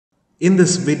In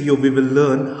this video, we will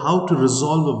learn how to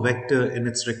resolve a vector in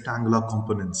its rectangular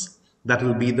components. That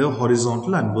will be the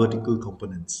horizontal and vertical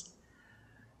components.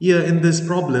 Here in these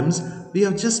problems, we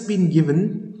have just been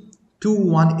given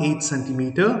 218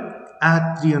 centimeter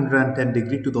at 310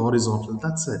 degree to the horizontal.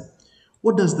 That's it.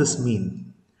 What does this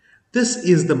mean? This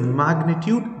is the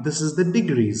magnitude, this is the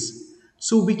degrees.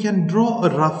 So we can draw a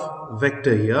rough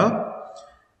vector here.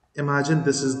 Imagine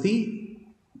this is the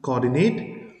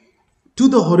coordinate to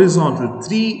the horizontal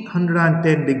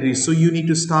 310 degrees. So you need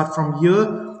to start from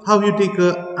here. How you take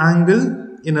an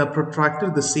angle in a protractor?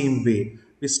 The same way.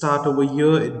 We start over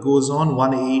here, it goes on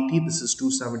 180, this is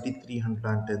 270,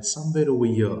 310, somewhere over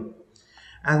here.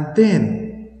 And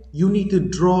then you need to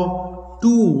draw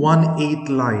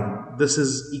 218 line. This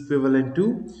is equivalent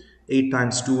to 8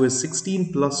 times 2 is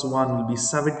 16 plus 1 will be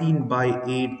 17 by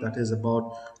 8. That is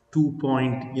about 2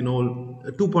 point,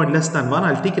 2 point less than 1.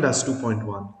 I'll take it as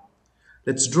 2.1.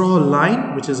 Let's draw a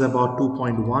line which is about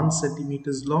 2.1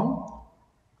 centimeters long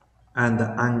and the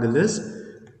angle is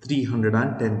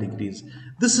 310 degrees.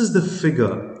 This is the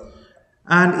figure,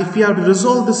 and if we have to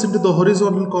resolve this into the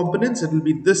horizontal components, it will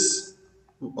be this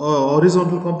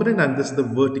horizontal component and this the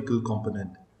vertical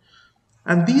component,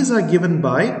 and these are given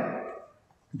by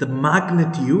the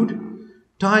magnitude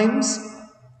times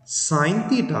sine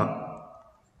theta.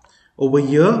 Over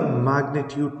here,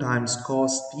 magnitude times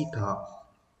cos theta.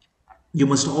 You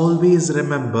must always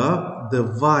remember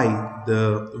the y,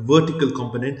 the vertical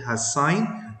component has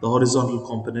sine, the horizontal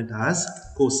component has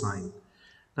cosine.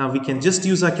 Now we can just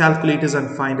use our calculators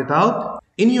and find it out.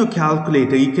 In your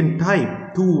calculator, you can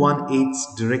type 218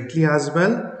 directly as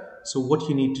well. So what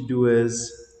you need to do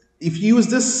is, if you use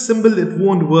this symbol, it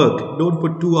won't work. Don't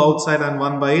put 2 outside and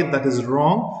 1 by 8. That is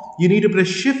wrong. You need to press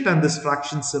shift and this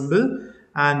fraction symbol,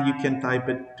 and you can type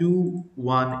it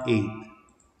 218.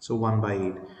 So 1 by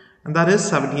 8. And that is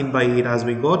 17 by 8 as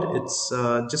we got. It's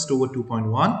just over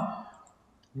 2.1.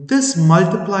 This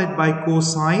multiplied by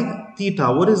cosine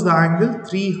theta. What is the angle?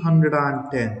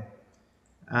 310.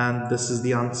 And this is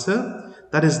the answer.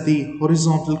 That is the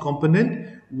horizontal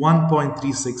component,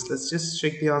 1.36. Let's just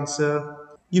check the answer.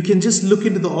 You can just look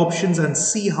into the options and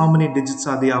see how many digits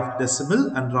are there after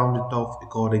decimal and round it off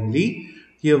accordingly.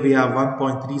 Here we have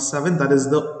 1.37. That is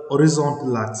the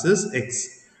horizontal axis,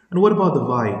 x. And what about the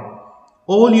y?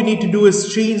 All you need to do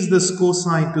is change this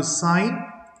cosine to sine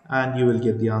and you will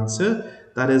get the answer.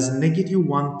 That is negative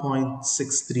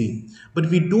 1.63. But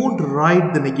we don't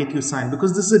write the negative sign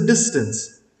because this is a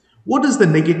distance. What does the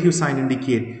negative sign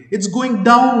indicate? It's going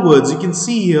downwards. You can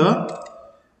see here,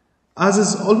 as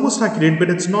is almost accurate, but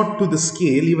it's not to the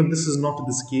scale. Even this is not to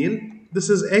the scale. This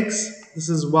is x, this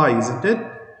is y, isn't it?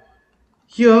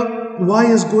 Here, y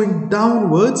is going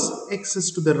downwards, x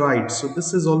is to the right. So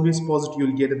this is always positive.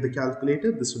 You'll get in the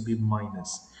calculator. This would be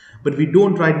minus. But we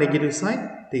don't write negative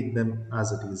sign. Take them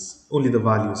as it is. Only the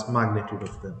values, magnitude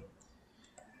of them.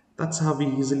 That's how we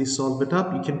easily solve it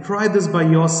up. You can try this by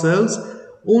yourselves.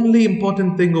 Only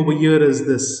important thing over here is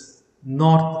this.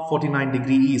 North 49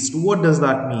 degree east. What does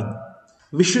that mean?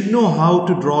 We should know how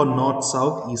to draw north,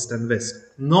 south, east and west.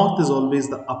 North is always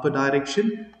the upper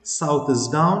direction, south is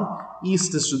down,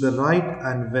 east is to the right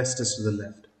and west is to the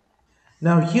left.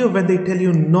 Now here when they tell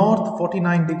you north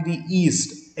 49 degree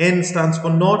east, N stands for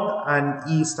north and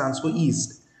E stands for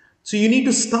east. So you need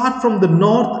to start from the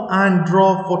north and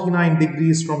draw 49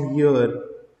 degrees from here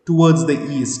towards the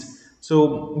east.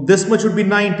 So this much would be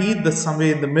 90, that's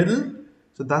somewhere in the middle.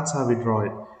 So that's how we draw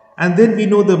it. And then we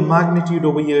know the magnitude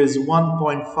over here is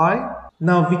 1.5.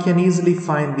 Now we can easily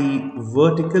find the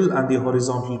vertical and the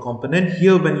horizontal component.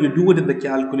 Here when you do it in the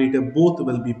calculator, both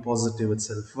will be positive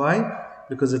itself. Why?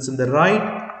 Because it's in the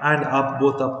right and up,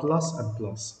 both are plus and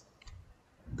plus.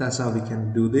 That's how we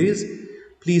can do this.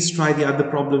 Please try the other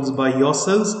problems by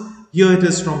yourselves. Here it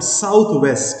is from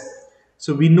southwest.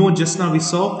 So we know just now we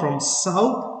saw from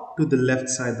south to the left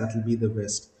side, that will be the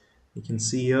west. You can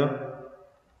see here.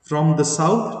 From the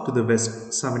south to the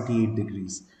west, 78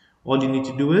 degrees. All you need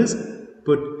to do is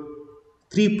put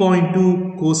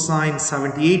 3.2 cosine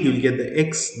 78, you'll get the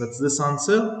x, that's this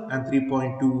answer, and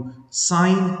 3.2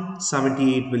 sine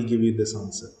 78 will give you this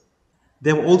answer.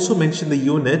 They have also mentioned the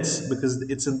units because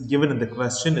it's given in the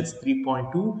question. It's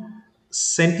 3.2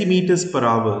 centimeters per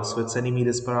hour. So it's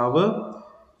centimeters per hour.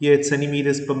 Here it's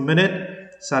centimeters per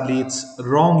minute. Sadly, it's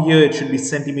wrong here. It should be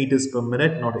centimeters per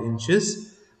minute, not inches.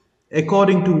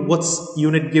 According to what's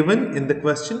unit given in the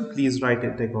question, please write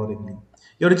it accordingly.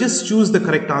 You have to just choose the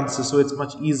correct answer, so it's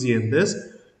much easier in this.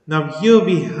 Now here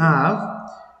we have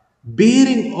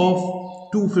bearing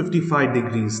of 255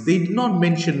 degrees. They did not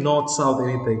mention north, south,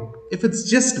 anything. If it's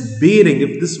just bearing,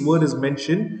 if this word is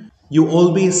mentioned, You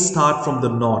always start from the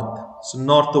north. So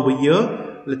north over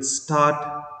here, let's start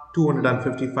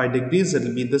 255 degrees.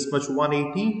 It'll be this much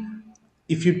 180.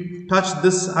 If you touch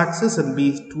this axis, it'll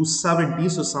be 270.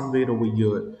 So somewhere over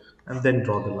here, and then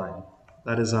draw the line.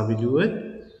 That is how we do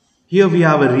it. Here we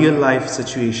have a real life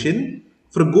situation.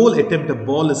 For a goal attempt, a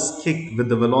ball is kicked with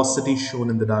the velocity shown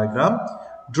in the diagram.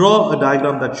 Draw a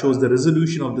diagram that shows the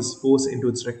resolution of this force into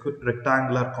its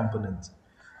rectangular components.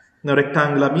 Now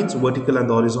rectangular means vertical and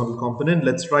the horizontal component.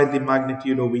 Let's write the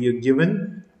magnitude over here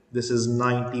given. This is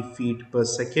 90 feet per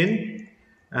second.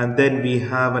 And then we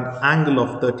have an angle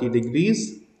of 30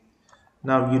 degrees.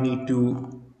 Now you need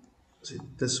to,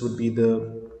 this would be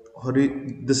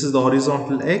this is the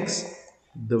horizontal x,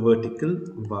 the vertical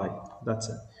y. That's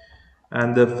it.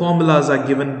 And the formulas are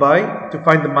given by, to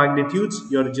find the magnitudes,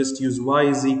 you have to just use y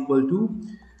is equal to,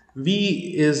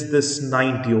 v is this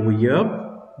 90 over here,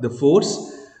 the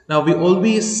force. Now we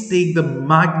always take the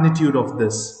magnitude of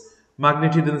this.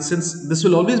 Magnitude in the sense, this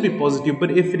will always be positive,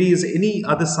 but if it is any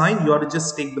other sign, you have to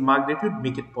just take the magnitude,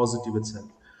 make it positive itself.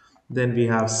 Then we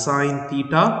have sine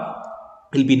theta,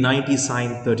 will be 90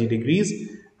 sine 30 degrees,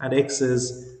 and x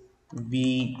is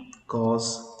v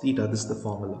cos theta. This is the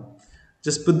formula.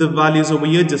 Just put the values over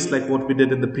here, just like what we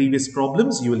did in the previous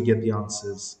problems, you will get the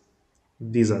answers.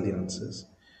 These are the answers.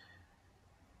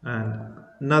 And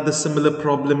another similar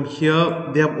problem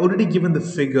here, they have already given the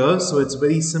figure, so it's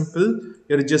very simple.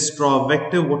 You have to just draw a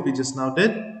vector, what we just now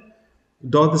did.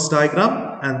 Draw this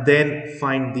diagram and then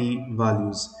find the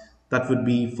values. That would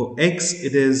be for x,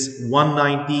 it is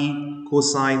 190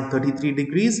 cosine 33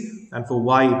 degrees, and for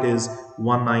y, it is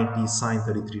 190 sine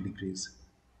 33 degrees.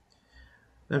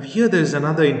 Now here there is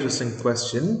another interesting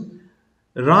question.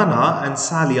 Rana and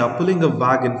Sally are pulling a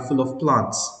wagon full of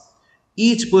plants.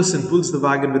 Each person pulls the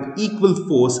wagon with equal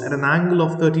force at an angle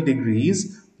of 30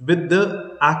 degrees with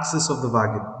the axis of the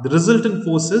wagon. The resultant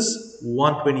force is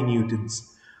 120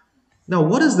 newtons. Now,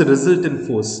 what is the resultant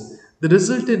force? The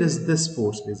resultant is this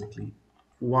force basically,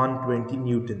 120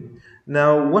 Newton.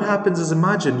 Now, what happens is,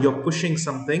 imagine you're pushing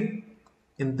something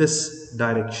in this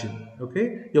direction,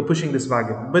 okay? You're pushing this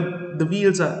wagon, but the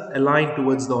wheels are aligned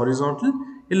towards the horizontal.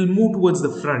 It'll move towards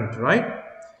the front, right?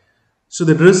 So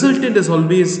the resultant is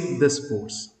always this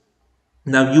force.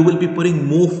 Now you will be putting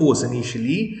more force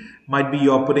initially, might be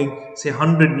you're putting say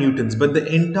 100 newtons, but the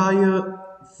entire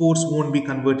force won't be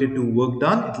converted to work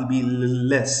done, it will be a little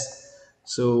less.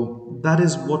 So that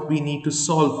is what we need to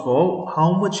solve for,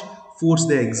 how much force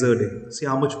they're exerting. See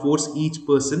how much force each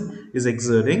person is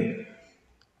exerting.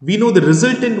 We know the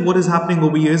resultant, what is happening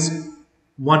over here is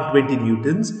 120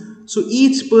 newtons. So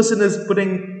each person is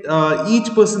putting,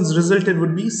 each person's resultant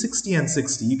would be 60 and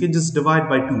 60. You can just divide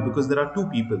by 2 because there are 2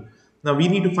 people. Now we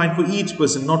need to find for each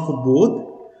person, not for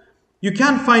both. You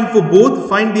can find for both,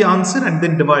 find the answer and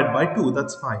then divide by 2.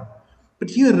 That's fine.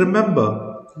 But here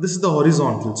remember, this is the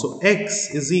horizontal. So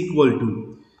x is equal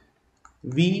to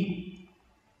v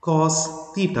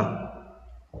cos theta.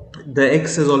 The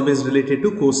x is always related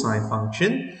to cosine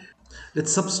function.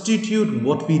 Let's substitute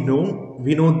what we know.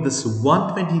 We know this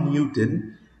 120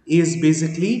 Newton is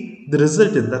basically the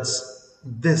resultant. That's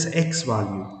this x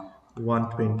value,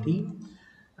 120.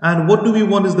 And what do we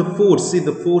want is the force. See,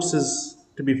 the force is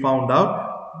to be found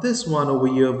out. This one over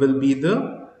here will be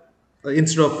the,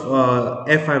 instead of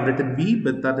f I've written v,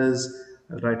 but that is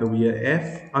right over here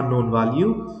f, unknown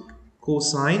value.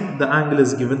 Cosine, the angle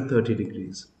is given 30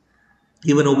 degrees.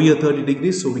 Even over here 30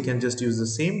 degrees, so we can just use the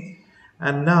same.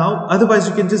 And now, otherwise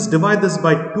you can just divide this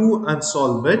by 2 and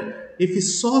solve it. If you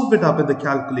solve it up in the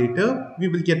calculator, we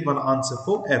will get one answer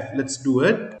for f. Let's do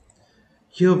it.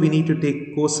 Here we need to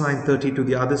take cosine 30 to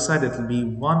the other side. It will be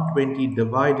 120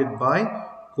 divided by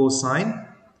cosine,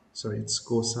 it's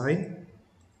cosine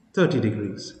 30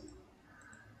 degrees.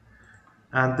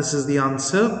 And this is the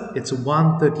answer. It's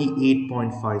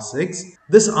 138.56.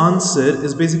 This answer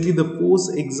is basically the force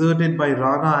exerted by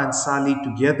Rana and Sally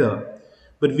together.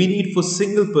 But we need for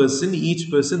single person,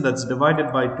 each person, that's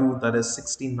divided by 2, that is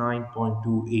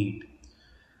 69.28.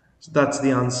 So that's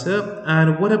the answer.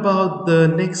 And what about the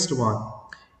next one?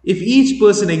 If each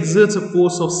person exerts a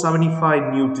force of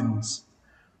 75 newtons,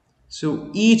 so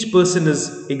each person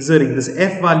is exerting, this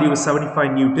F value is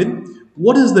 75 Newton.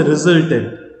 What is the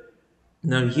resultant?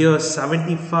 Now here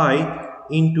 75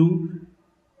 into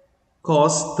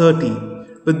cos 30.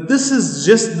 But this is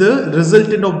just the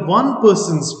resultant of one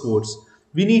person's force.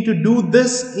 We need to do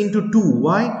this into 2.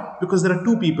 Why? Because there are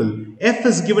 2 people. F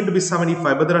is given to be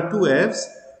 75, but there are 2 Fs.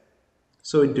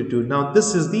 So into 2. Now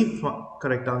this is the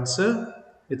correct answer.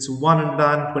 It's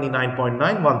 129.9,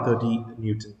 130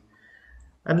 Newton.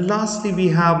 And lastly, we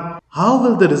have How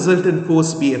will the resultant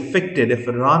force be affected if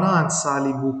Rana and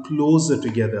Sally move closer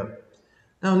together?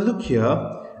 Now look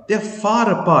here, they are far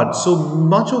apart, so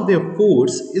much of their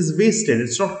force is wasted.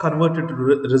 It's not converted to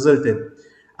resultant.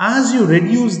 As you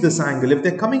reduce this angle, if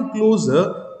they're coming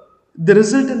closer, the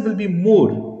resultant will be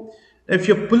more. If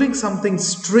you're pulling something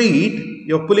straight,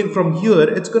 you're pulling from here,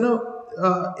 it's going to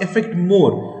affect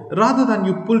more. Rather than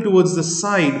you pull towards the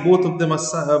side, both of them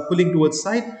are pulling towards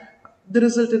side, the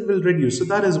resultant will reduce. So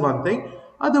that is one thing.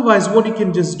 Otherwise, what you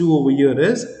can just do over here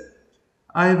is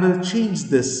I will change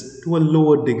this to a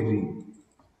lower degree.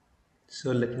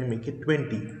 So let me make it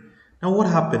 20. Now what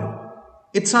happened?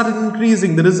 It started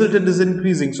increasing. The resultant is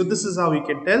increasing. So this is how you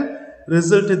can tell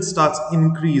resultant starts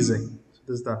increasing. So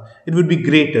this is that. It would be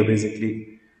greater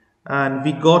basically. And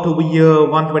we got over here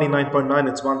 129.9,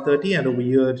 it's 130, and over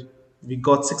here we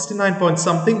got 69 point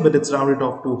something, but it's rounded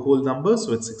off to whole number,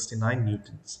 so it's 69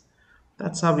 newtons.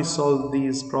 That's how we solve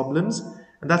these problems.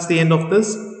 And that's the end of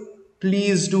this.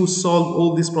 Please do solve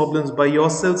all these problems by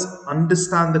yourselves.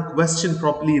 Understand the question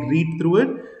properly, read through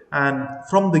it, and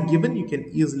from the given, you can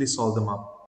easily solve them up.